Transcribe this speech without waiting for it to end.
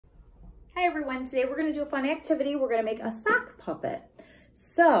Hi everyone, today we're gonna do a fun activity. We're gonna make a sock puppet.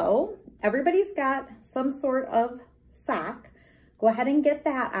 So everybody's got some sort of sock. Go ahead and get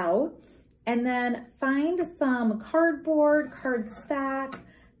that out and then find some cardboard, cardstock,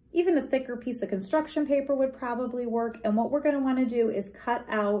 even a thicker piece of construction paper would probably work. And what we're gonna wanna do is cut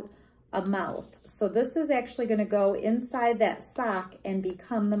out a mouth. So this is actually gonna go inside that sock and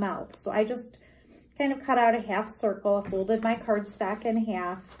become the mouth. So I just kind of cut out a half circle, folded my cardstock in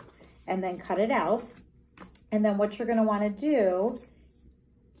half, and then cut it out. And then what you're gonna wanna do,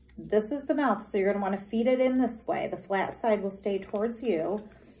 this is the mouth, so you're gonna wanna feed it in this way. The flat side will stay towards you.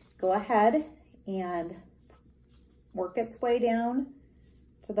 Go ahead and work its way down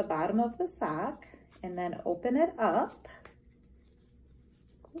to the bottom of the sock and then open it up.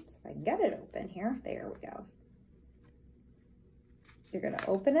 Oops, if I can get it open here. There we go. You're gonna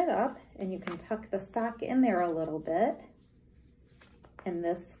open it up and you can tuck the sock in there a little bit. And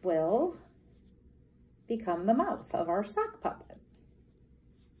this will become the mouth of our sock puppet.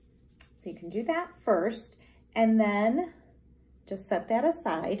 So you can do that first and then just set that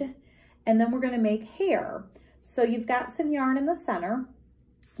aside. And then we're gonna make hair. So you've got some yarn in the center.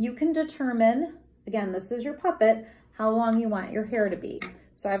 You can determine, again, this is your puppet, how long you want your hair to be.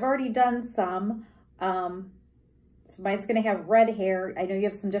 So I've already done some. So mine's gonna have red hair. I know you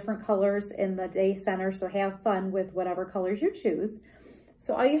have some different colors in the day center, so have fun with whatever colors you choose.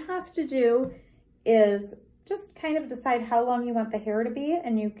 So all you have to do is just kind of decide how long you want the hair to be,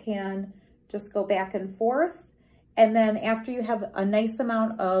 and you can just go back and forth. And then after you have a nice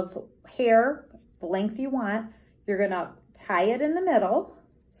amount of hair, the length you want, you're gonna tie it in the middle.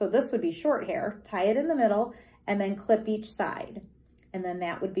 So this would be short hair, tie it in the middle, and then clip each side. And then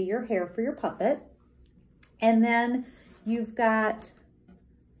that would be your hair for your puppet. And then you've got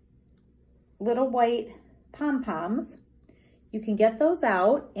little white pom-poms. You can get those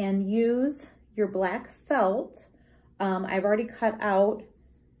out and use your black felt. I've already cut out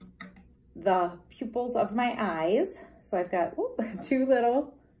the pupils of my eyes. So I've got two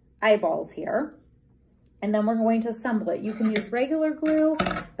little eyeballs here. And then we're going to assemble it. You can use regular glue,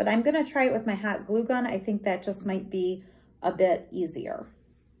 but I'm gonna try it with my hot glue gun. I think that just might be a bit easier.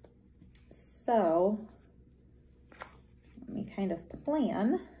 So let me kind of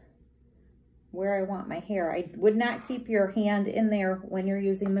plan where I want my hair. I would not keep your hand in there when you're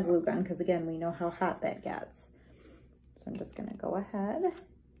using the glue gun because again, we know how hot that gets. So I'm just gonna go ahead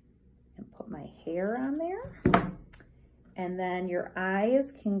and put my hair on there. And then your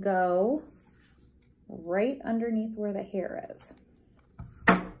eyes can go right underneath where the hair is.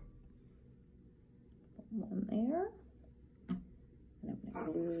 One there. And I'm gonna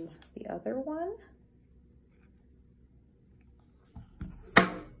glue the other one.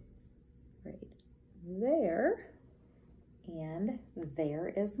 There, and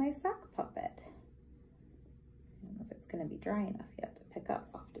there is my sock puppet. I don't know if it's going to be dry enough yet to pick up.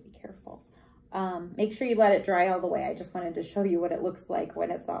 I'll have to be careful. Make sure you let it dry all the way. I just wanted to show you what it looks like when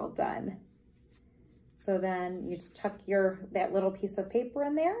it's all done. So then you just tuck that little piece of paper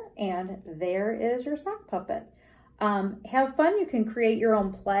in there, and there is your sock puppet. Have fun. You can create your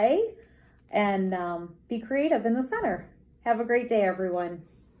own play and be creative in the center. Have a great day, everyone.